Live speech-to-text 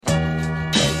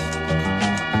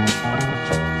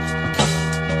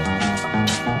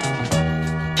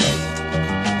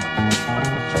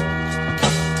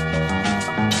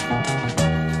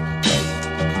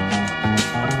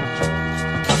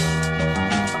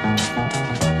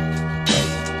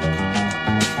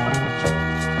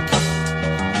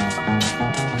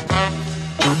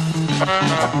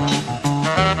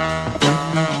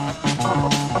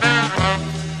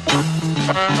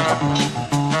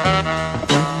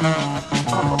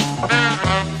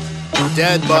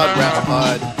Dad Bod Rap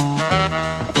Pod.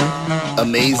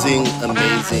 Amazing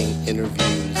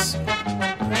interviews.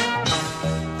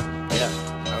 Yeah,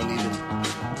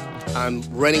 I'm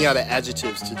running out of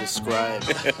adjectives to describe.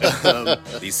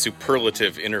 These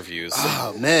superlative interviews.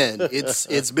 Oh man,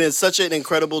 it's been such an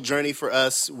incredible journey for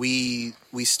us. We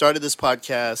started this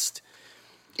podcast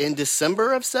in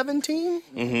December of 2017.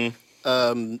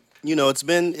 Mm-hmm.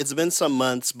 It's been some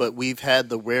months, but we've had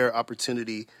the rare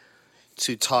opportunity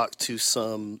to talk to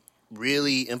some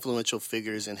really influential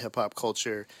figures in hip hop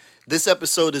culture. This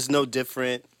episode is no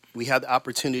different. We had the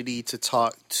opportunity to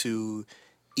talk to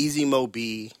Easy Mo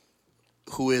Bee,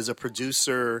 who is a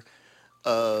producer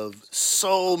of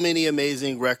so many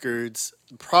amazing records.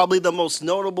 Probably the most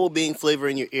notable being Flavor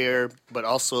in Your Ear, but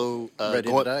also Ready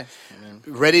to Die.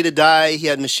 Ready to Die. He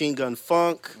had Machine Gun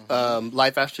Funk,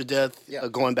 Life After Death,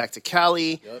 going back to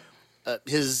Cali. Yep.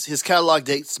 His catalog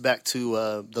dates back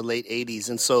to the late 80s.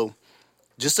 And so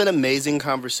just an amazing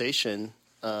conversation.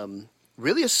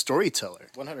 Really a storyteller.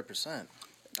 100%.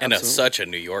 And such a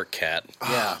New York cat.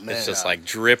 Yeah, man. It's just like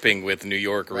dripping with New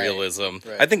York realism.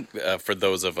 Right. I think for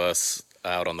those of us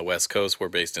out on the West Coast, we're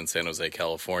based in San Jose,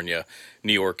 California.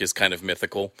 New York is kind of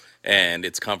mythical, and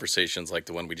it's conversations like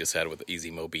the one we just had with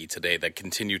Easy Mo Bee today that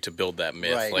continue to build that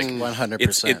myth. Right, like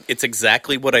 100%. It's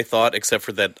exactly what I thought, except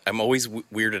for that I'm always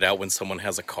weirded out when someone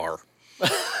has a car.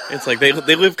 It's like they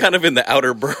live kind of in the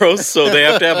outer boroughs, so they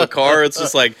have to have a car. It's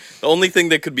just like the only thing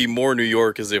that could be more New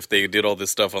York is if they did all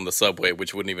this stuff on the subway,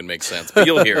 which wouldn't even make sense. But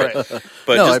you'll hear it.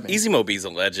 But Easy Mo Bee's a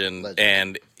legend,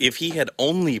 and if he had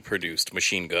only produced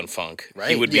Machine Gun Funk,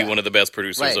 he would be one of the best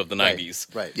producers of the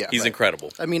 90s. Right. Yeah, He's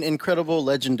incredible. I mean, incredible,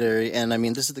 legendary, and I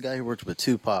mean, this is the guy who worked with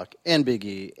Tupac and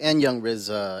Biggie and Young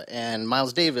RZA and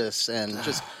Miles Davis and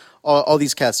just all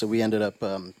these cats that we ended up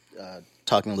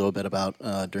talking a little bit about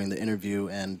during the interview,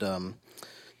 and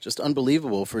just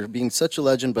unbelievable for being such a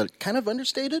legend, but kind of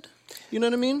understated. You know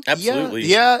what I mean? Absolutely.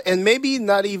 Yeah, and maybe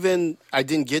not even, I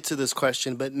didn't get to this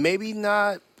question, but maybe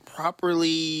not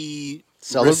properly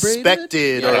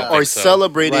respected or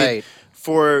celebrated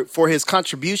for his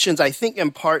contributions, I think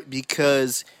in part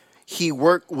because he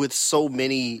worked with so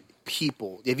many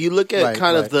people. If you look at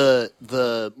of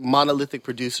the monolithic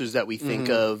producers that we think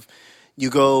of, you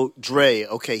go Dre.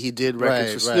 Okay, he did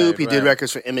records for Snoop. He did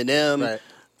records for Eminem.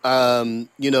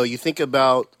 You think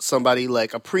about somebody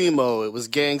like a Primo. It was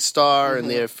Gang Starr and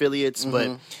their affiliates.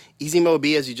 But Easy Mo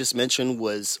Bee, as you just mentioned,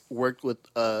 worked with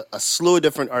a slew of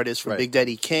different artists, from Big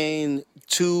Daddy Kane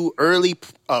to early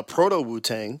proto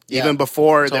Wu-Tang. Even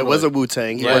before there was a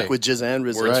Wu-Tang, he worked with Jizz and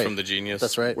RZA. Words from the Genius.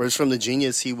 That's right. Words from the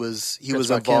Genius. He was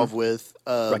involved with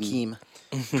Rakim.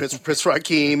 Prince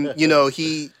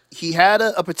Rakim. He had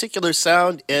a particular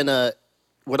sound and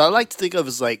what I like to think of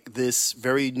as like this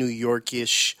very New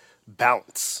Yorkish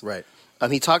bounce. Right.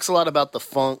 He talks a lot about the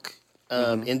funk,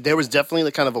 and there was definitely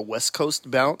the kind of a West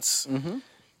Coast bounce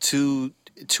to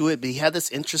it. But he had this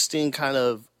interesting kind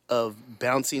of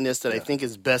bounciness that I think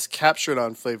is best captured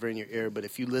on Flavor in Your Ear. But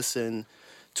if you listen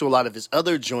to a lot of his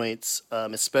other joints,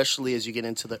 especially as you get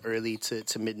into the early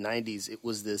to mid 90s, it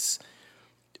was this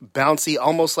bouncy,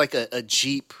 almost like a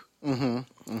Jeep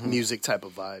music type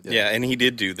of vibe. Yeah, and he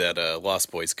did do that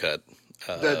Lost Boys cut.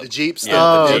 The Jeeps.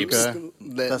 Yeah, the Jeeps. Okay.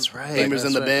 That's right. Famers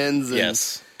and the Benz. And,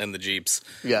 Yes, and the Jeeps.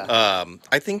 Yeah.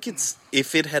 I think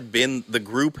if it had been, the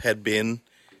group had been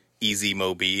Easy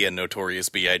Mo Bee and Notorious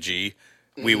B.I.G.,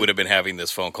 we would have been having this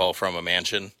phone call from a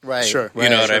mansion. Right. Sure. You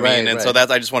know what I mean? And so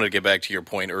that's I just wanted to get back to your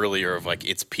point earlier of like,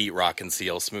 it's Pete Rock and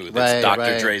CL Smooth. Right, It's Dr.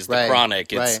 right, Dre's The right,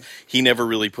 Chronic. right. He never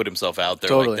really put himself out there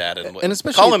Totally. like that. And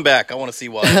especially- call him back. I want to see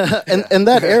why. and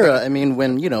that era, I mean,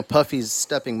 when Puffy's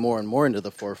stepping more and more into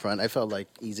the forefront, I felt like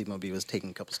Easy Mo Bee was taking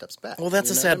a couple steps back. Well, that's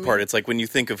You the know sad what I mean? part. It's like when you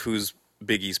think of who's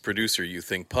Biggie's producer, you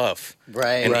think Puff.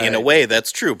 Right. And right. in a way,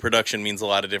 that's true. Production means a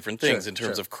lot of different things. Sure, In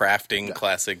terms sure. of crafting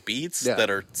classic beats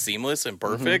that are seamless and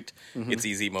perfect, it's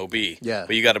Easy Mo Bee. Yeah.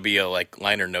 But you got to be a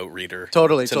liner note reader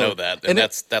Totally, to totally. know that. And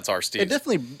And that's our Steve. It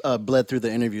definitely bled through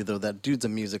the interview, though, that dude's a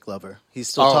music lover. He's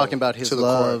still talking about his to the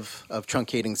love of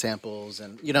truncating samples.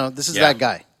 And, this is Yeah. that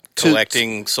guy.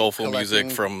 Collecting soulful Collecting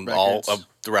music from records. all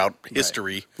throughout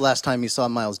history. Last time he saw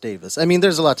Miles Davis. I mean,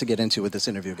 there's a lot to get into with this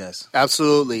interview, guys.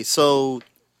 Absolutely. So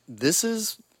this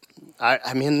is,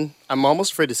 I mean, I'm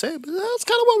almost afraid to say it, but that's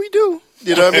kind of what we do.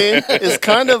 You know what I mean? It's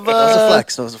kind of That was a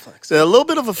flex. That was a flex. a little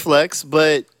bit of a flex,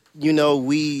 but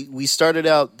we started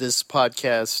out this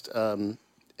podcast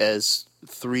as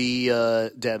three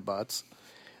dad bots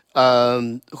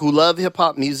who love hip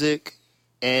hop music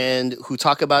and who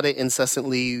talk about it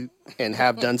incessantly and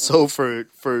have done so for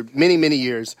many, many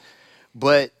years.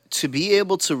 But to be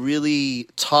able to really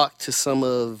talk to some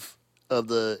of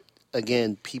the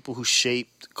again, people who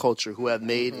shaped culture, who have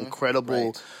made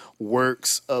incredible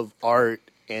works of art,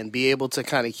 and be able to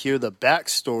kind of hear the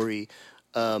backstory.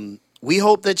 We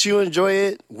hope that you enjoy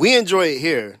it. We enjoy it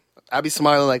here. I be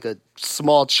smiling like a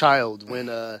small child when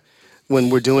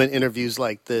we're doing interviews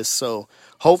like this. So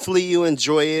hopefully you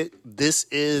enjoy it. This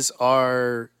is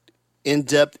our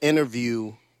in-depth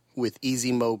interview with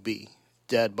Easy Mo B,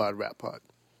 Dad Bod Rap Pod.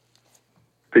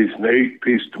 Peace, Nate.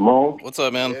 Peace, Timon. What's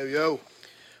up, man? Yo.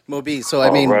 Mo B, so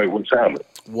I mean, all right, what's happening?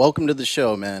 welcome to the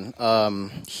show, man.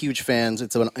 Huge fans.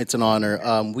 It's an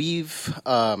honor. We've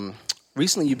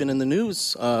recently you've been in the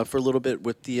news for a little bit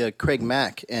with the Craig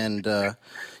Mack and the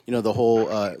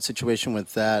whole situation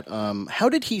with that. How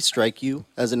did he strike you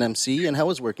as an MC, and how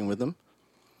was working with him?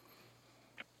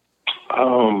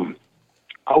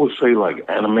 I would say like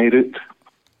animated.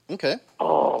 Okay.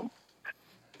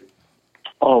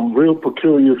 Real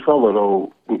peculiar fella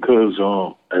though, because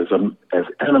as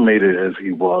animated as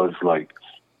he was, like,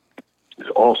 he's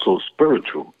also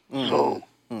spiritual. So,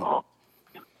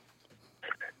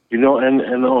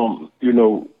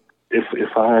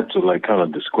 if I had to like kind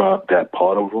of describe that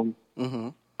part of him,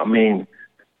 I mean,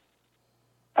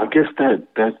 I guess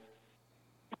that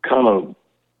kind of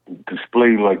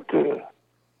displayed like the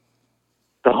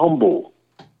humble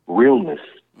realness,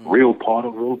 real part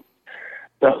of him.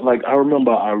 That, like, I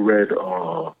remember I read,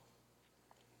 what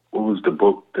was the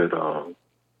book that,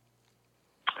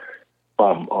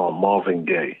 by Marvin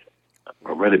Gaye.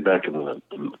 I read it back in the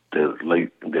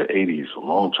late 80s, a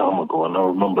long time ago, and I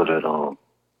remember that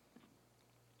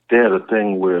they had a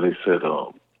thing where they said,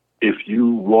 if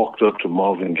you walked up to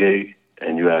Marvin Gaye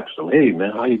and you asked him, hey,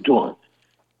 man, how you doing?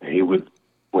 And he would,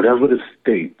 whatever the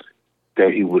state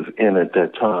that he was in at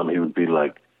that time, he would be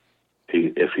like,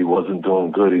 if he wasn't doing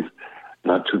good, he's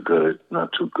not too good,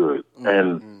 not too good.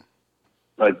 And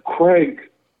like Craig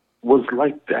was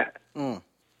like that.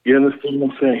 You understand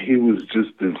what I'm saying? He was just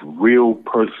this real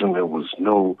person. There was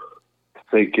no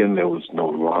faking. There was no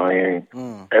lying.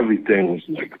 Everything was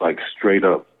like straight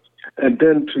up. And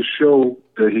then to show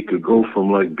that he could go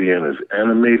from like being as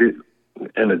animated,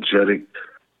 energetic,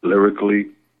 lyrically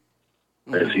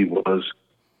as he was,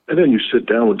 and then you sit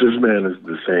down with this man is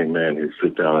the same man. He'd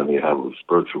sit down and he'd have a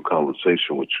spiritual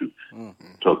conversation with you,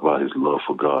 talk about his love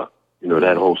for God. You know,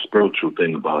 that whole spiritual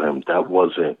thing about him, that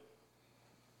wasn't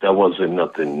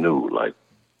nothing new. Like,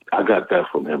 I got that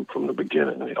from him from the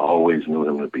beginning. I always knew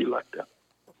him to be like that.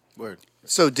 Word.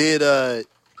 So did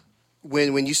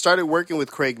when you started working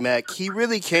with Craig Mack, he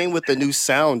really came with a new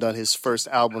sound on his first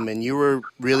album, and you were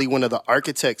really one of the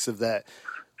architects of that.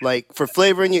 Like, for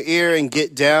Flavor in Your Ear and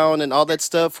Get Down and all that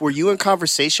stuff, were you in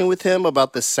conversation with him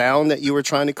about the sound that you were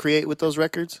trying to create with those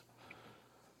records?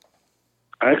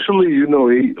 Actually, he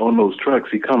on those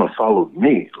tracks, he kind of followed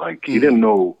me. Like, he didn't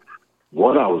know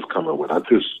what I was coming with. I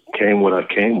just came what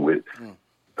I came with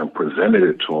and presented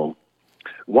it to him.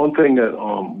 One thing that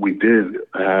we did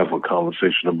have a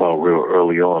conversation about real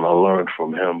early on, I learned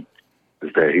from him,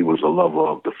 is that he was a lover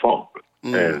of the funk.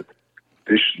 And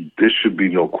this should be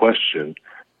no question.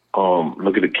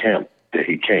 Look at the camp that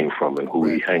he came from and who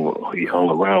he hung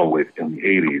around with in the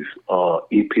 80s,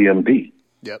 EPMD.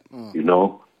 Yep.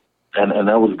 And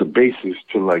that was the basis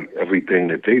to like everything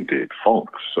that they did, funk.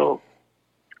 So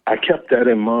I kept that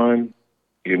in mind.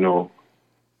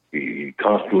 He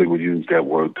constantly would use that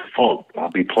word, funk. I'll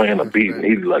be playing a beat and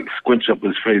he'd like squinch up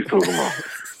his face to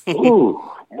him. Ooh,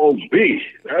 Mo B,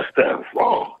 that's that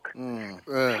funk.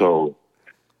 So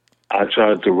I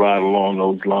tried to ride along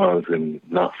those lines and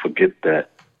not forget that.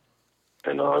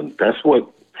 And that's what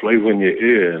Flavor in Your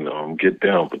Ear and Get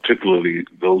Down, particularly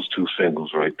those two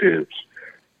singles right there, it's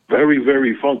very,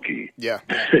 very funky. Yeah.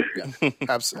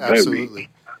 Absolutely.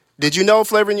 Did you know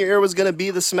Flavor in Your Ear was going to be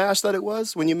the smash that it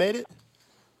was when you made it?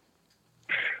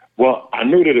 Well, I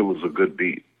knew that it was a good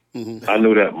beat. I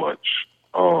knew that much.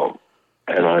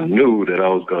 And I knew that I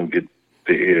was going to get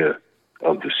the ear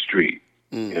of the street.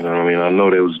 You know what I mean? I knew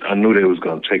they was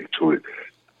going to take to it.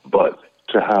 But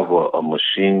to have a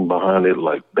machine behind it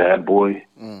like Bad Boy,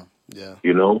 and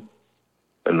the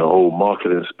whole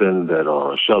marketing spin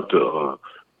that shout to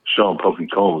Sean Puffy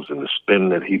Combs and the spin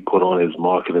that he put on his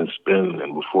marketing spin,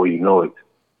 and before you know it,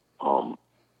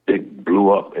 it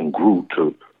blew up and grew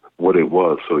to what it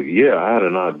was. So yeah, I had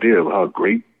an idea of how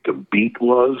great the beat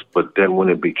was, but then when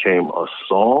it became a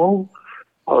song,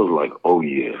 I was like, oh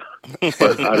yeah.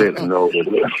 But I didn't know it.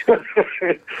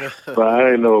 But I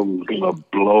didn't know it was gonna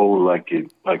blow like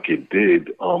it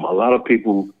did. A lot of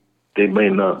people, they may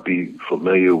not be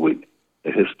familiar with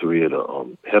the history of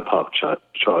the hip hop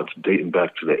charts dating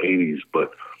back to the 80s,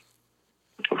 but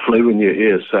Flavor in Your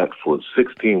Ear sat for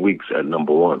 16 weeks at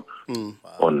number one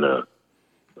on the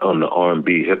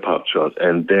R&B hip hop charts,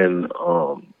 and then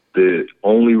the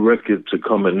only record to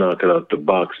come and knock it out the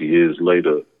box years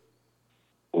later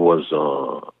was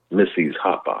Missy's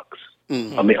Hot Box.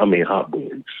 I mean Hot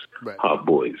Boys. Right. Hot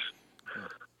Boys.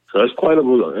 So that's quite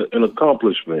an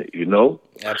accomplishment, you know?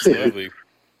 Absolutely.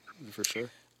 For sure.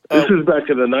 This is back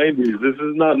in the 90s. This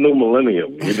is not new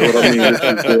millennium. You know what I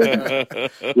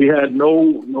mean? We had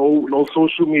no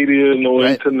social media, no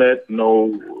internet,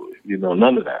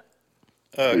 none of that.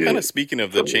 Kind of speaking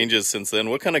of the changes since then,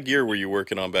 what kind of gear were you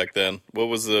working on back then? What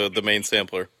was the main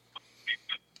sampler?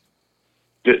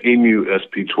 The EMU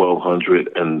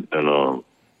SP1200, and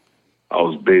I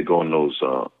was big on those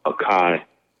Akai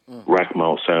rack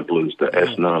mount samplers, the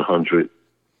S900,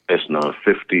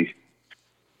 S950.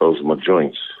 Those are my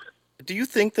joints. Do you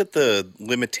think that the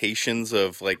limitations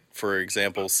of, like, for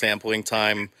example, sampling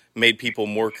time made people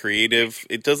more creative?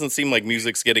 It doesn't seem like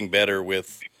music's getting better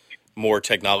with more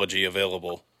technology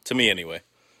available, to me anyway.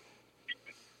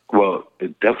 Well,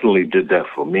 it definitely did that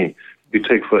for me. You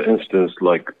take, for instance,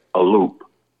 like a loop.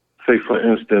 Say, for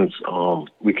instance,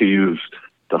 we could use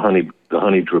the Honey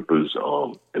Drippers,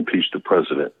 Impeach the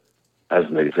President, as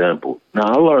an example. Now,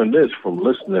 I learned this from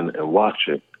listening and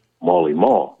watching Marley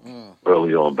Marl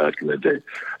early on back in the day.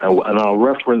 And I'll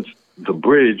reference the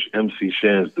bridge, MC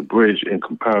Shan's The Bridge, in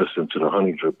comparison to the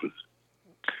Honey Drippers.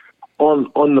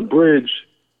 On the bridge,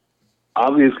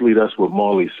 obviously that's what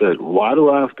Marley said. Why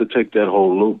do I have to take that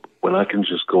whole loop when I can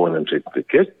just go in and take the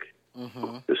kick,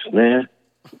 the snare,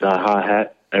 the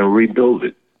hi-hat, and rebuild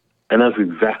it? And that's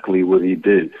exactly what he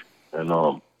did. And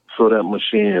so that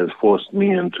machine has forced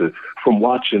me into, from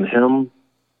watching him,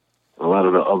 a lot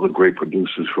of the other great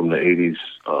producers from the 80s,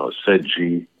 Sed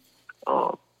G,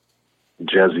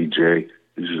 Jazzy J,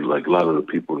 these are like a lot of the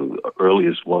people, the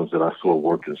earliest ones that I saw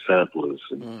working samplers,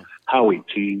 and Howie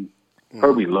T,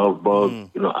 Herbie Lovebug.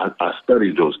 You know, I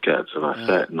studied those cats, and I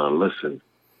sat and I listened.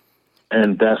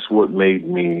 And that's what made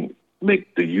me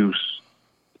make the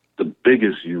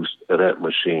biggest use of that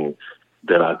machine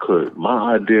that I could.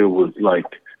 My idea was,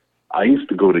 like, I used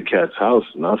to go to cats' house,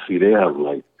 and I see they have,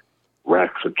 like,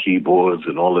 racks of keyboards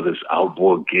and all of this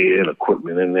outboard gear and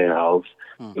equipment in their house,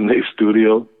 in their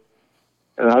studio.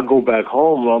 And I go back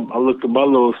home, I look at my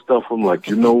little stuff, I'm like,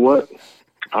 you know what?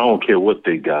 I don't care what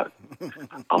they got.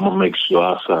 I'm going to make sure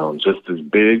I sound just as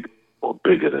big or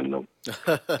bigger than them.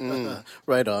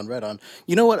 Right on.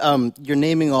 You know what? You're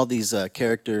naming all these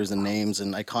characters and names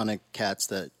and iconic cats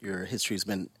that your history's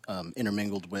been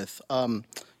intermingled with.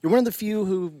 You're one of the few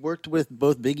who worked with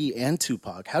both Biggie and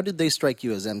Tupac. How did they strike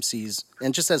you as MCs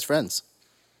and just as friends?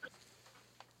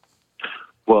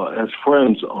 Well, as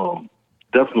friends,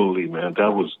 definitely, man.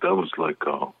 That was like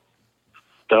that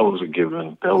was a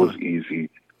given. That was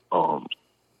easy.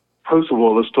 First of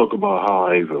all, let's talk about how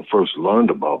I even first learned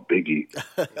about Biggie.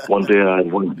 One day I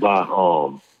went by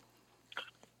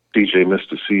DJ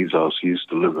Mr. C's house. He used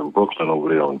to live in Brooklyn over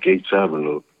there on Gates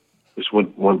Avenue. Just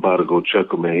went by to go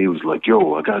check him, and he was like,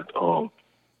 yo, I got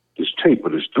this tape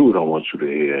of this dude I want you to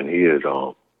hear. And he had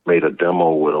made a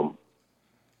demo with him.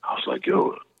 I was like,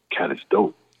 yo, cat is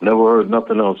dope. Never heard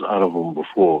nothing else out of him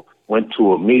before. Went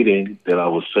to a meeting that I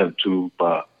was sent to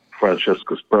by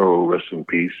Francesca Sparrow, rest in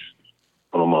peace,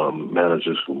 one of my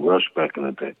managers from Rush back in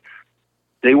the day.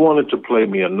 They wanted to play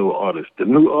me a new artist. The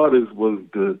new artist was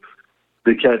the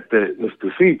cat that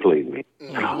Mr. C played me.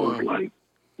 And I was like,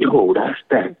 yo, that's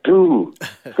that dude.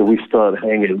 So we started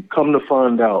hanging. Come to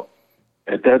find out,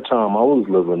 at that time, I was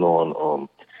living on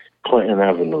Clinton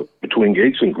Avenue, between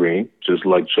Gates and Green, just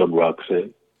like Chuck Rock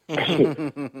said.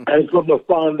 And come to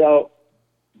find out,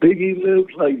 Biggie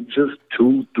lived like just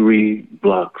 2-3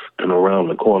 blocks and around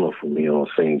the corner from me on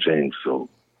St. James. So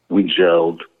we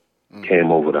gelled, came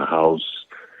over the house.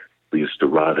 We used to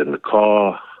ride in the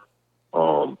car.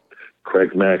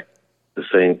 Craig Mack, the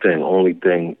same thing. Only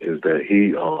thing is that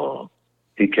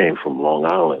he came from Long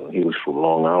Island. He was from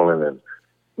Long Island, and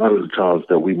a lot of the times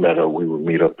that we met up, we would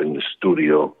meet up in the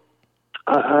studio.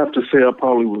 I have to say I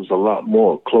probably was a lot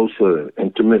more closer and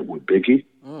intimate with Biggie.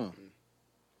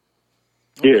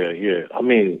 Yeah. I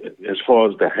mean, as far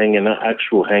as the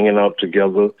actual hanging out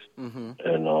together,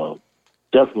 and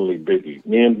definitely Biggie.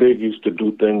 Me and Big used to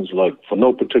do things like, for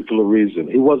no particular reason.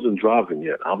 He wasn't driving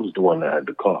yet. I was the one that had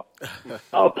the car.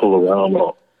 I'll pull around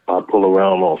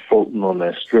on Fulton on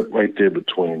that strip right there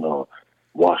between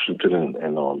Washington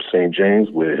and St. James,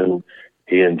 where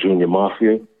he and Junior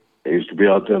Mafia, they used to be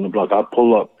out there on the block. I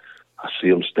pull up. I see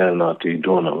him standing out there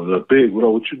doing that. I was like, Big,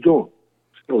 what you doing?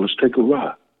 Yo, let's take a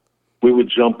ride. We would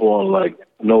jump on, like,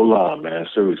 no lie, man,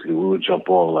 seriously, we would jump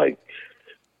on, like,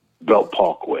 Belt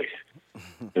Parkway.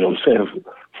 You know what I'm saying?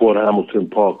 Fort Hamilton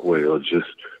Parkway, or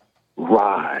just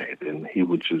ride. And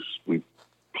we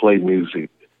play music,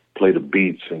 play the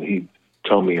beats, and he'd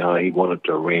tell me how he wanted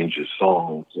to arrange his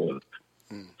songs. And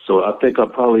so I think I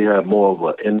probably had more of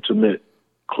an intimate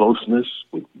closeness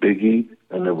with Biggie,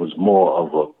 and there was more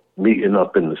of a meeting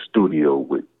up in the studio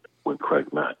with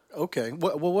Craig Mack. Okay.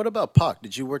 Well, what about Pac?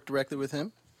 Did you work directly with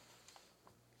him?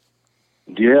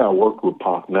 Yeah, I worked with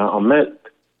Pac. Now, I met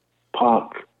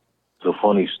Pac. It's a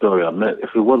funny story.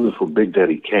 If it wasn't for Big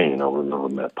Daddy Kane, I would have never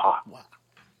met Pac. Wow.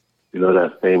 You know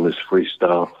that famous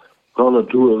freestyle, gonna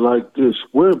do it like this.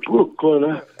 We're Brooklyn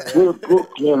at? We're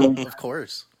Brooklyn. Of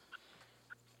course.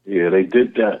 Yeah, they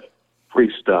did that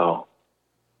freestyle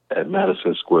at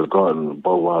Madison Square Garden, the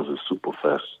Budweiser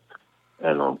Superfest.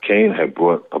 And Kane had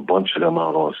brought a bunch of them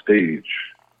out on stage.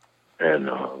 And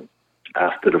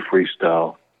after the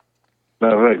freestyle,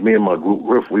 matter of fact, me and my group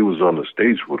Riff, we was on the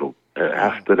stage with him. And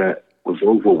after that was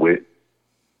over with,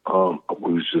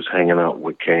 we was just hanging out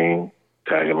with Kane,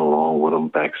 tagging along with him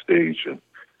backstage.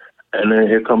 And then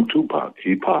here come Tupac.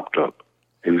 He popped up.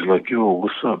 He was like, yo,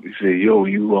 what's up? He said, yo,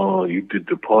 you did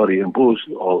the party and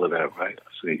bullshit, all of that, right?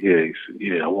 I said, yeah. He said,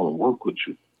 yeah, I want to work with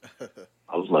you.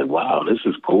 I was like, wow, this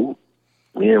is cool.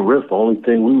 Me and Riff, the only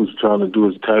thing we was trying to do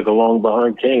is tag along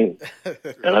behind Kane.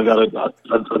 And I got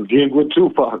a gig with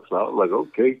Tupac. So I was like,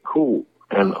 okay, cool.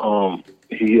 And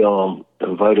he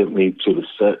invited me to the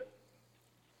set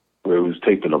where he was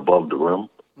taping Above the Rim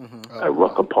at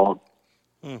Rucker Park,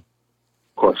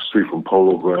 across the street from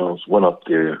Polo Grounds. Went up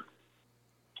there.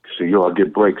 He said, yo, I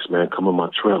get breaks, man. Come in my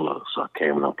trailer. So I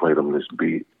came and I played him this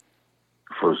beat,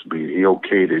 first beat. He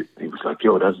okayed it. He was like,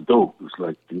 yo, that's dope. He was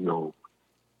like,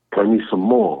 play me some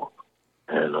more.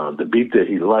 And the beat that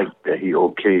he liked, that he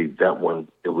okayed, that one,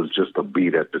 it was just a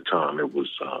beat at the time. It was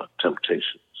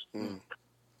Temptations.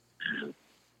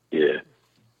 Yeah.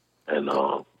 And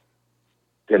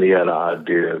then he had an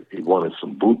idea. He wanted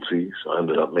some Bootsy, so I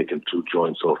ended up making 2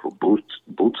 joints off of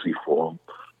Bootsy for him.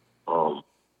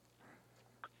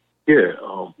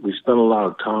 We spent a lot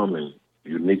of time in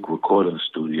Unique recording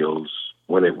studios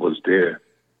when it was there.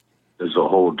 There's a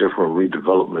whole different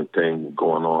redevelopment thing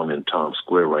going on in Times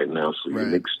Square right now, so right.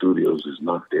 Unique Studios is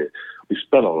not there. We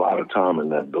spent a lot of time in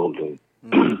that building.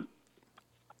 I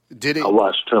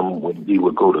watched him when he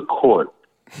would go to court,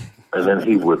 and then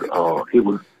he would go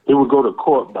to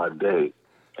court by day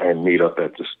and meet up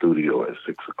at the studio at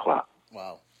 6:00.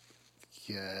 Wow.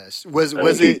 Yes. Was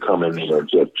he'd come in and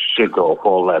just shake off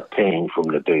all that pain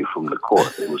from the day from the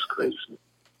court. It was crazy.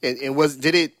 And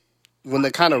when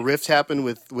the kind of rift happened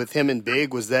with him and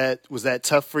Big, was that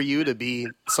tough for you to be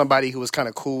somebody who was kind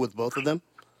of cool with both of them?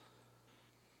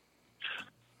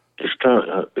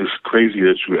 It's crazy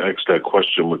that you asked that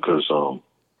question because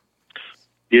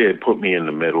it put me in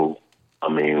the middle. I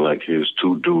mean, like, here's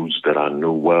 2 dudes that I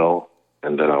knew well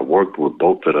and that I worked with,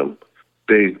 both of them,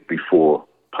 Big before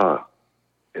Pac,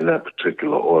 in that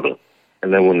particular order.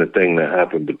 And then when the thing that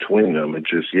happened between them,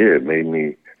 it made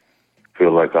me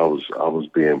feel like I was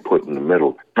being put in the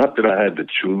middle. Not that I had to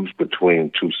choose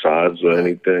between 2 sides or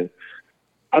anything.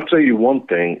 I'll tell you one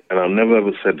thing, and I've never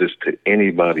ever said this to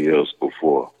anybody else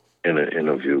before in an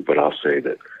interview, but I'll say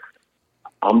that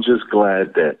I'm just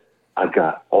glad that I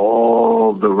got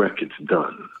all the records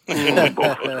done.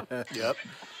 Both of them. Yep.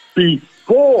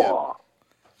 Before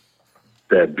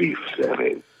that beef set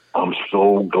in. I'm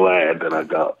so glad that I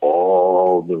got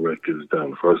all the records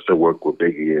done. First I worked with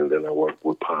Biggie, and then I worked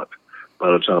with Pac.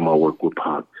 By the time I worked with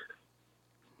Pac,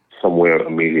 somewhere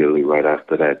immediately right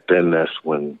after that, then that's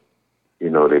when,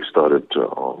 they started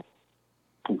to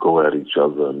go at each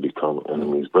other and become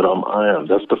enemies. But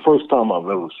that's the first time I've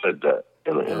ever said that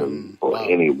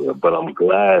anywhere. But I'm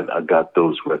glad I got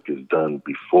those records done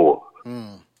before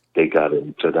they got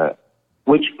into that,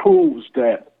 which proves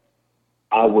that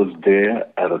I was there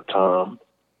at a time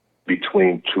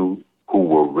between 2 who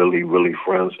were really, really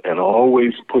friends, and I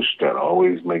always push that. I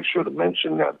always make sure to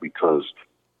mention that because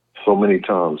so many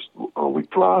times we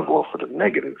thrive off of the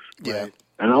negative. Yeah.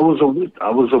 And I was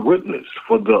a witness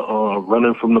for the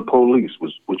Running from the Police,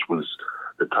 which was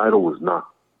the title was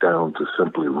knocked down to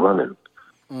simply Running.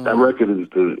 That record is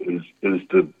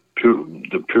the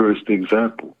purest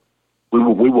example. We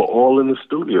were all in the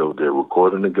studio there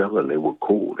recording together, and they were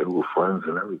cool. They were friends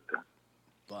and everything.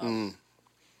 Wow.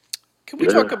 Can we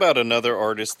talk about another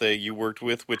artist that you worked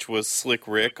with, which was Slick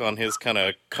Rick, on his kind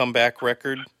of comeback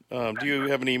record? Do you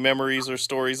have any memories or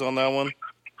stories on that one?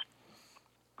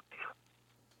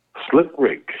 Slick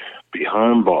Rick,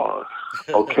 Behind Bars.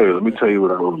 Okay, let me tell you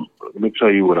what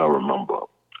I remember.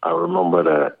 I remember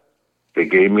that they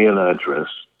gave me an address.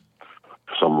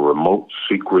 some remote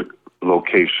secret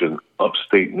location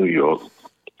upstate New York.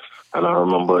 And I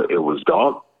remember it was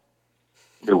dark,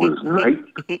 it was night,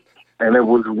 and it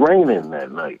was raining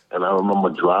that night. And I remember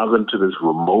driving to this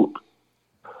remote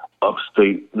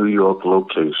upstate New York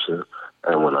location.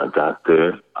 And when I got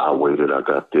there, I waited. I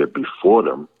got there before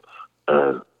them.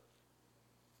 And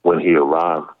when he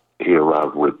arrived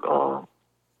with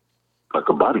like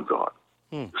a bodyguard.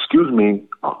 Excuse me,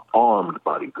 an armed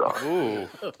bodyguard. Ooh.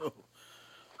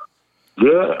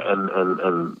 Yeah,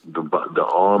 and the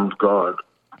armed guard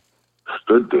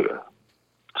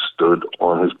stood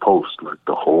on his post like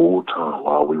the whole time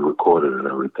while we recorded and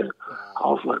everything. I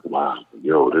was like, wow,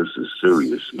 yo, this is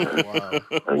serious, man. Wow.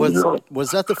 And,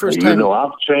 was that the first time?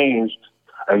 I've changed.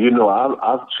 And,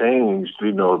 I've changed.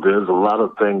 There's a lot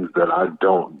of things that I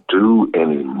don't do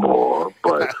anymore,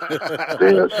 but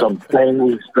there are some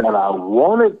things that I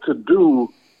wanted to do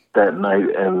that night.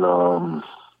 And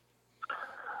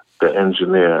the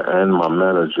engineer and my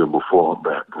manager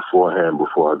beforehand,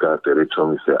 before I got there, they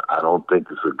told me, said, I don't think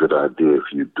it's a good idea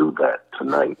if you do that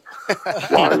tonight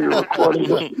while you're recording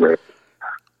this.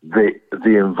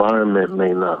 The environment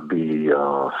may not be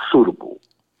suitable.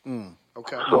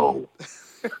 Okay. So...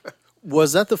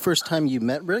 Was that the first time you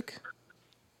met Rick?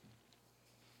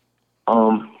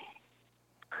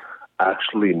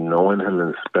 Actually knowing him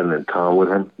and spending time with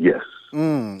him, yes.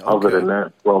 Okay. Other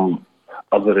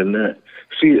than that,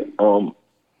 see, I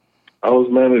was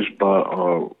managed by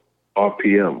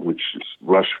RPM, which is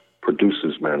Rush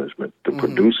Producers Management, the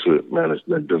producer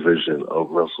management division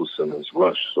of Russell Simmons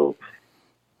Rush. So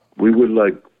we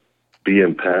would be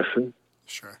in passing.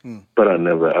 Sure. But I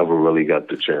never ever really got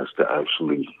the chance to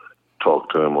actually talk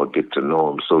to him or get to know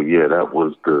him. So yeah, that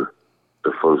was the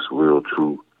first real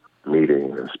true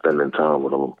meeting and spending time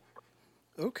with him.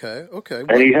 Okay.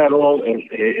 And he had and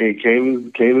he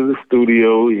came to the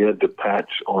studio. He had the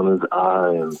patch on his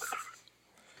eye, and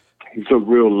he's a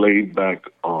real laid back,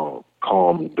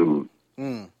 calm dude.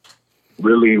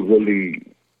 Really,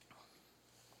 really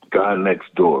guy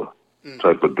next door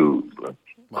type of dude,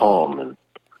 calm and.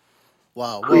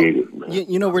 Wow.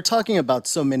 Well, we're talking about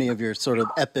so many of your sort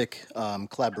of epic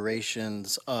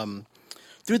collaborations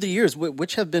through the years.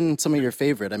 Which have been some of your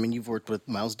favorite? I mean, you've worked with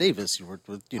Miles Davis. You worked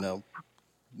with,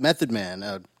 Method Man,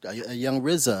 a young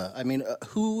RZA. I mean,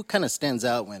 who kind of stands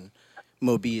out when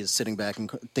Moby is sitting back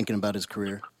and thinking about his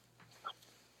career?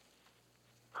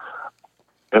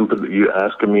 You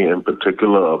asking me in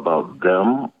particular about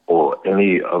them or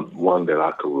any of one that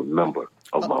I could remember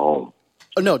of my own?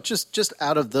 Oh, no, just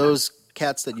out of those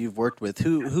cats that you've worked with,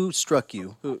 who struck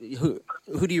you?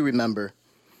 Who do you remember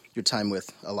your time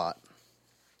with a lot?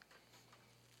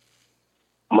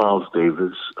 Miles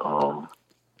Davis.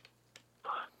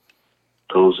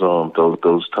 Those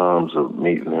times of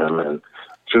meeting him and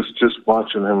just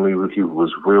watching him, he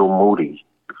was real moody.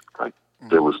 Like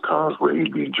there was times where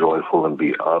he'd be joyful and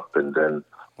be up, and then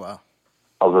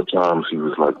other times he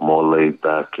was more laid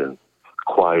back and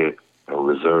quiet and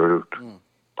reserved.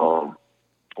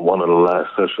 One of the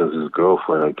last sessions, his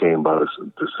girlfriend came by the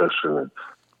session, and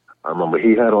I remember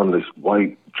he had on this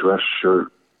white dress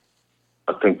shirt.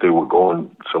 I think they were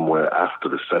going somewhere after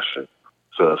the session,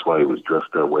 so that's why he was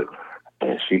dressed that way.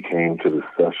 And she came to the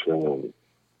session,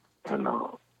 and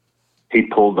he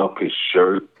pulled up his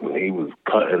shirt, and he was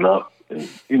cutting up, and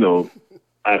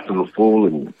acting a fool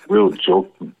and real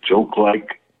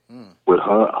joke-like. With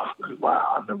her, I was like,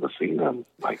 wow, I've never seen him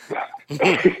like that.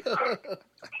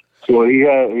 So he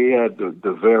had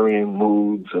the varying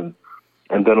moods and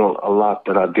then a lot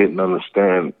that I didn't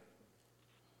understand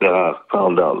that I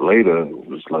found out later. It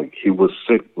was he was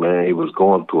sick, man. He was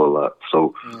going through a lot.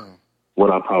 So what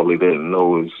I probably didn't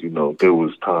know is, there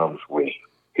was times when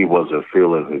he wasn't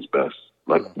feeling his best.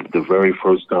 The very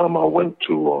first time I went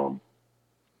to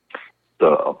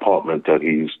the apartment that he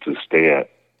used to stay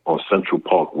at, on Central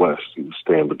Park West. He was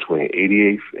staying between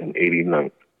 88th and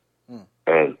 89th.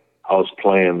 And I was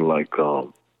playing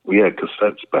we had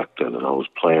cassettes back then, and I was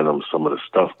playing him some of the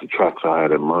stuff, the tracks I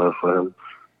had in mind for him.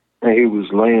 And he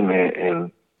was laying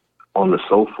there on the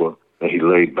sofa, and he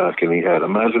laid back, and he had,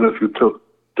 imagine if you took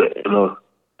the inner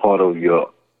part of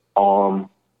your arm,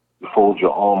 you fold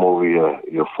your arm over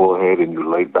your forehead, and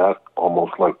you lay back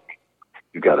almost like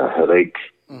you got a headache.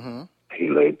 He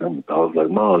laid down. I was like,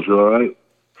 Miles, you all right?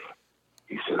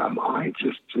 He said, I'm all right.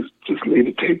 Just lay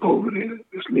the tape over there.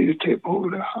 Just lay the tape over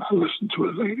there. I'll listen to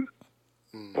it later.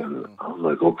 And I was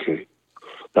like, okay.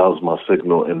 That was my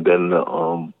signal. And then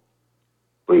the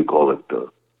the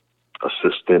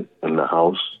assistant in the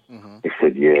house, he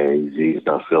said, yeah, he's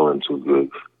not feeling too good.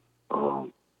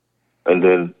 And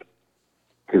then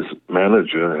his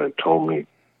manager had told me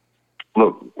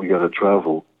look, we got to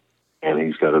travel, and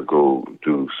he's got to go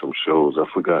do some shows. I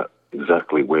forgot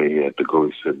exactly where he had to go.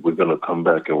 He said, we're going to come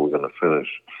back and we're going to finish.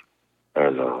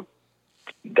 And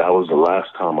that was the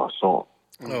last time I saw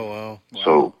him. Oh, wow.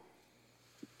 So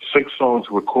 6 songs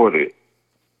recorded,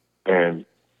 and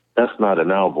that's not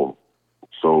an album.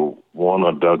 So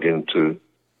Warner dug into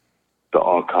the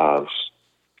archives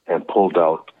and pulled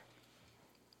out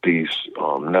these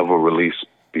never released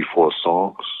before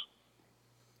songs.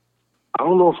 I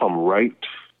don't know if I'm right.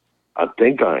 I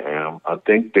think I am. I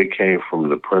think they came from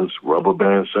the Prince Rubber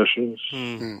Band sessions.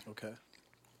 Okay.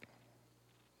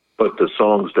 But the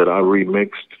songs that I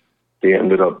remixed, they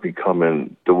ended up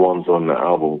becoming the ones on the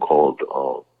album called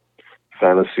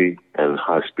Fantasy and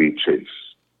High Speed Chase.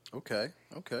 Okay.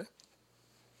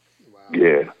 Wow.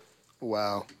 Yeah.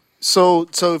 Wow. So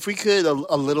if we could a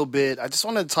little bit, I just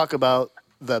wanted to talk about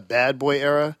the Bad Boy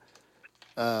era.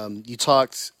 You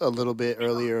talked a little bit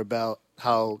earlier about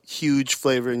how huge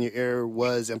Flavor in Your Ear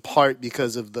was, in part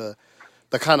because of the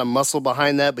kind of muscle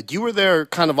behind that. But you were there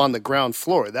kind of on the ground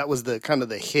floor. That was the kind of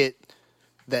the hit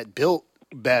that built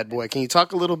Bad Boy. Can you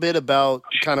talk a little bit about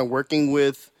kind of working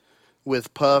with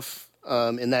Puff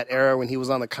in that era when he was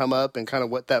on the come up and kind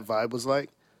of what that vibe was like?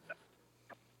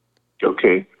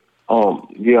 Okay.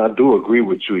 Yeah, I do agree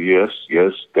with you. Yes,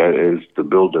 that is the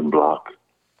building block,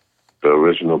 the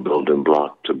original building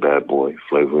block to Bad Boy,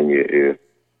 Flavor in Your Ear.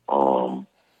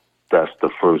 That's the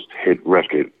first hit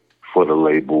record for the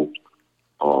label.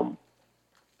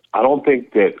 I don't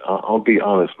think that, I'll be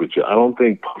honest with you, I don't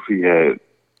think Puffy had,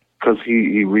 because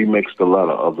he remixed a lot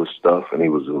of other stuff and he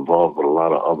was involved with a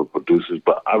lot of other producers,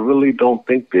 but I really don't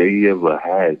think that he ever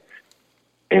had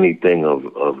anything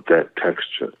of that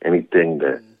texture, anything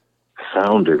that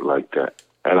sounded like that.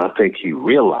 And I think he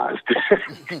realized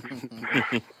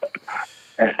it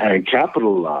and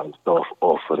capitalized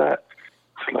off of that.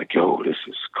 It's like, yo, this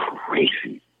is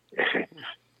crazy.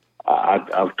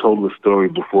 I've told the story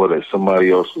before that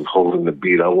somebody else was holding the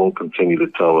beat. I won't continue to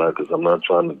tell that because I'm not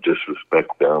trying to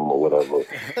disrespect them or whatever.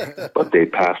 But they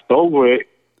passed over it,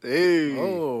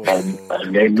 and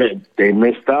they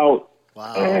missed out.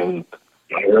 Wow. And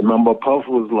I remember Puff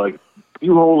was like,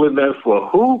 "You holding that for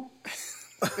who?"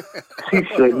 He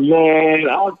said, "Man,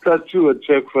 I'll cut you a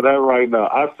check for that right now."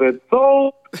 I said,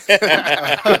 "So."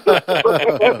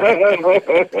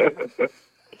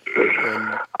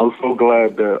 I'm so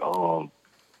glad that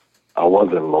I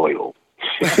wasn't loyal.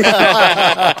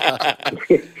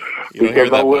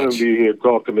 Because I wouldn't be here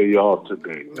talking to y'all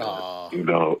today. You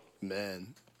know,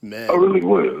 Man, I really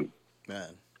wouldn't.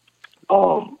 Man.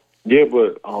 Yeah,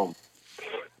 but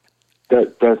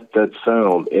that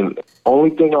sound, and only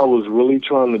thing I was really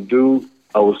trying to do,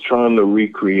 I was trying to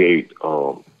recreate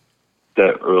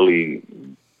that early,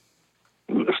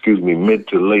 mid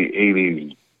to late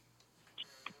 '80s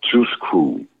Juice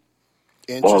Crew,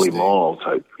 Marley Marl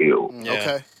type feel.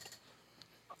 Yeah.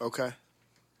 Okay.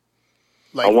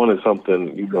 I wanted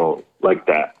something, like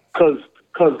that. Cause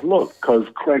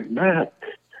Craig Mack,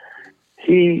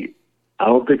 I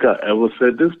don't think I ever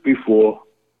said this before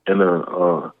in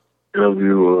a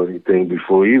interview or anything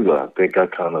before either. I think I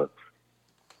kind of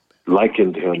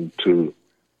likened him to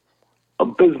a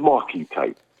Biz Markie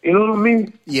type. You know what I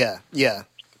mean? Yeah.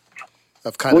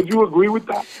 Would you agree with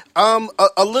that?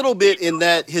 A little bit in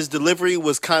that his delivery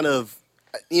was kind of,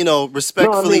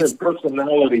 respectfully. No, I mean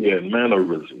personality and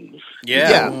mannerisms.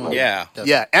 Yeah.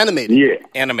 Animated. Yeah.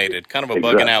 Animated, kind of a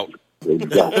bugging out.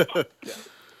 Exactly.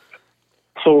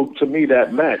 So to me,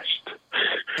 that matched.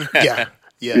 Yeah.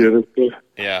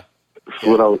 Yeah. That's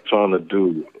what I was trying to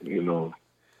do,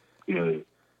 Yeah.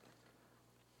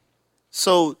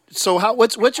 So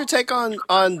what's your take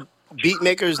on beat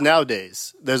makers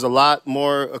nowadays? There's a lot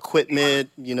more equipment,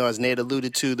 as Nate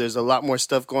alluded to, there's a lot more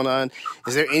stuff going on.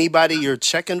 Is there anybody you're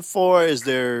checking for? Is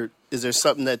there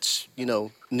something that's,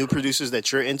 new producers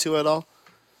that you're into at all?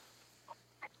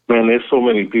 Man, there's so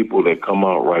many people that come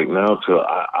out right now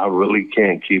I really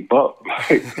can't keep up.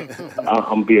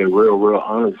 I'm being real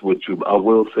honest with you. I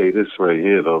will say this right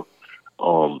here though.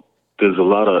 There's a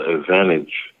lot of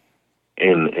advantage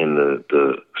in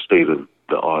the state of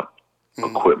the art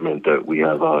equipment that we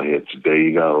have out here today.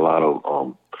 You got a lot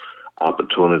of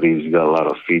opportunities. You got a lot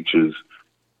of features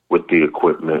with the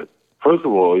equipment. First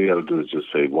of all, you got to do is just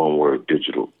say one word: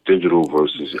 digital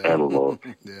versus analog.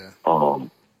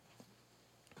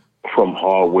 From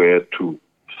hardware to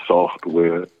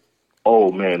software.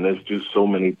 Oh man, there's just so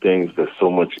many things that's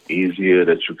so much easier,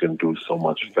 that you can do so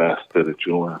much faster, that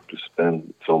you don't have to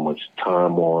spend so much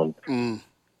time on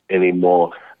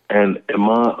anymore. And in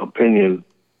my opinion,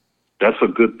 that's a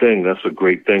good thing. That's a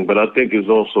great thing. But I think it's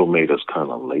also made us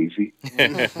kind of lazy.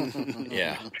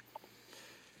 Yeah.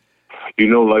 You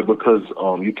know, like, because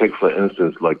you take, for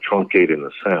instance, like truncating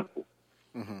a sample,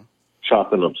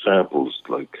 chopping up samples,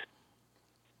 like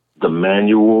the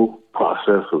manual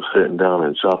process of sitting down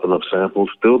and chopping up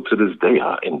samples, still to this day,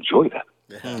 I enjoy that.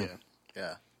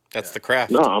 Yeah. That's the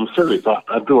craft. No, I'm serious.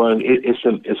 I do.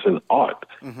 It's an art.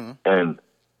 And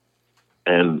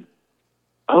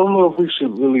I don't know if we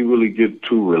should really get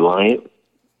too reliant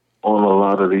on a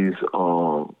lot of these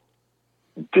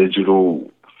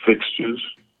digital fixtures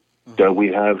that we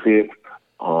have here.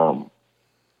 I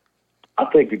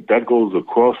think that goes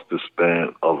across the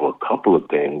span of a couple of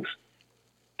things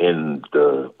in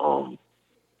the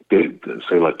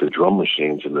say like the drum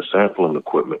machines and the sampling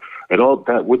equipment and all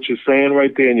that. What you're saying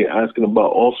right there and you're asking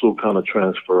about also kind of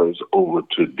transfers over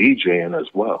to DJing as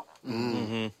well.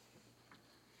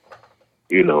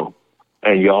 You know,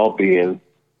 and y'all being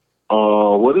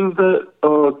what is that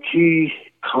key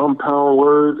compound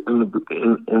word in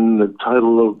the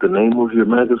title of the name of your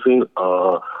magazine?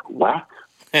 Wax.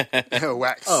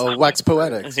 Wax. Oh, Wax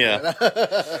Poetics. Yeah.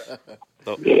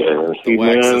 Yeah, see,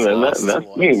 man, and that's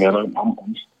me, man.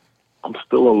 I'm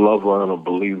still a lover and a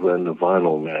believer in the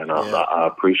vinyl, man. I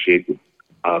appreciate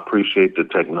the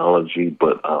technology,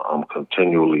 but I'm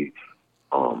continually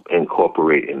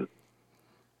incorporating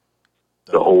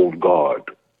the old guard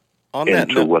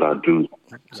into what I do.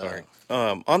 Sorry.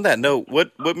 On that note,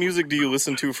 what music do you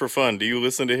listen to for fun? Do you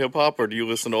listen to hip hop or do you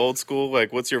listen to old school?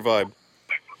 Like, what's your vibe?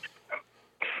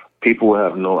 People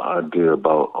have no idea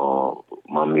about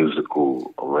my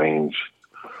musical range.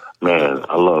 Man,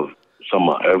 I love some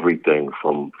of everything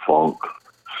from funk,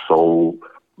 soul,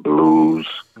 blues,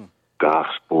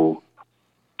 gospel,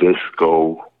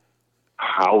 disco,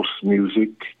 house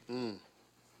music.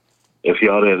 If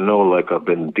y'all didn't know, like, I've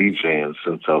been DJing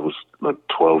since I was like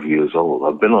 12 years old.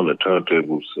 I've been on the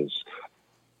turntable since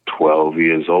 12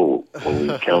 years old, when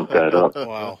you count that up.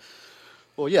 Wow.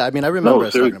 Well, yeah, I mean, I remember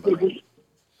us talking about it.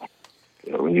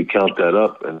 Yeah, when you count that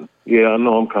up, and yeah, I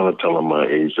know I'm kind of telling my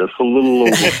age. That's a little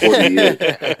over 40 years.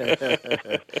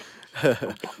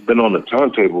 Been on the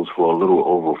turntables for a little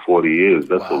over 40 years.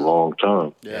 That's a long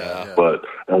time. Yeah. But,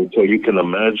 and so you can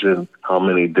imagine how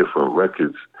many different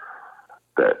records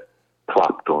that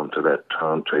plopped onto that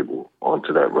turntable,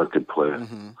 onto that record player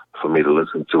for me to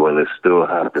listen to, and it still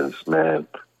happens, man.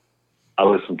 I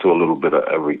listen to a little bit of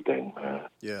everything, man.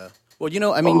 Yeah. Well, you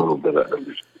know, I mean, a little bit of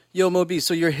everything. Yo, Moby,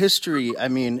 so your history, I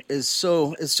mean, is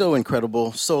so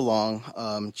incredible, so long,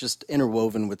 just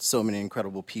interwoven with so many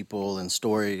incredible people and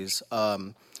stories.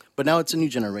 But now it's a new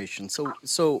generation.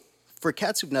 So for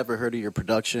cats who've never heard of your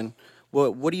production,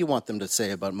 what do you want them to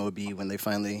say about Moby when they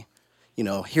finally,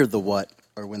 hear the what,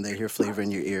 or when they hear Flavor in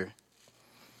your ear?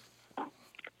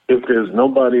 If there's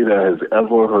nobody that has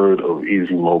ever heard of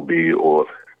Easy Moby, or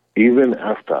even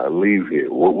after I leave here,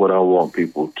 what would I want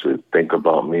people to think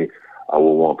about me? I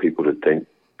would want people to think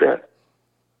that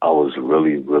I was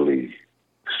really, really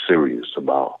serious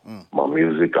about my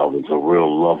music. I was a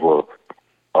real lover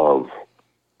of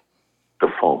the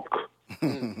funk,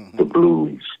 the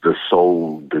blues, the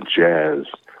soul, the jazz.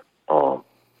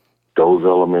 Those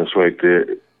elements right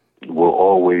there will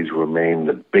always remain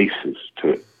the basis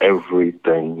to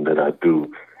everything that I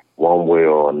do, one way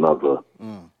or another.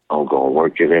 I'm going to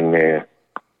work it in there.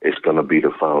 It's going to be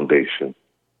the foundation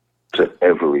to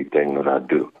everything that I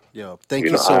do. Yo, thank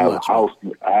you so much. I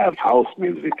have house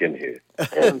music in here,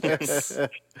 and it's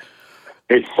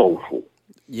soulful.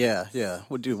 Yeah,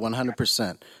 we'll do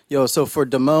 100%. Yo, so for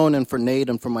Damone and for Nate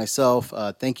and for myself,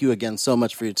 thank you again so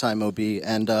much for your time, OB.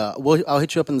 And I'll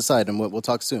hit you up on the side and we'll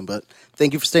talk soon. But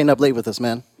thank you for staying up late with us,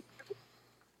 man.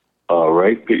 All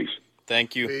right, peace.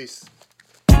 Thank you. Peace.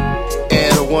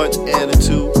 And a 1 and a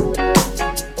 2.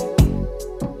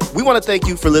 We want to thank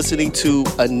you for listening to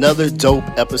another dope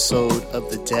episode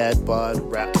of the Dad Bod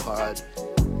Rap Pod.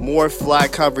 More fly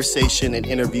conversation and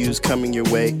interviews coming your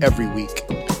way every week.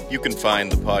 You can find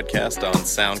the podcast on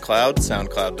SoundCloud,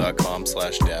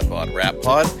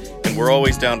 soundcloud.com/DadBodRapPod. And we're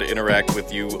always down to interact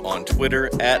with you on Twitter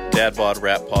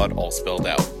 @DadBodRapPod, all spelled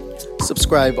out.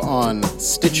 Subscribe on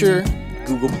Stitcher,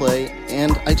 Google Play,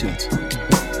 and iTunes.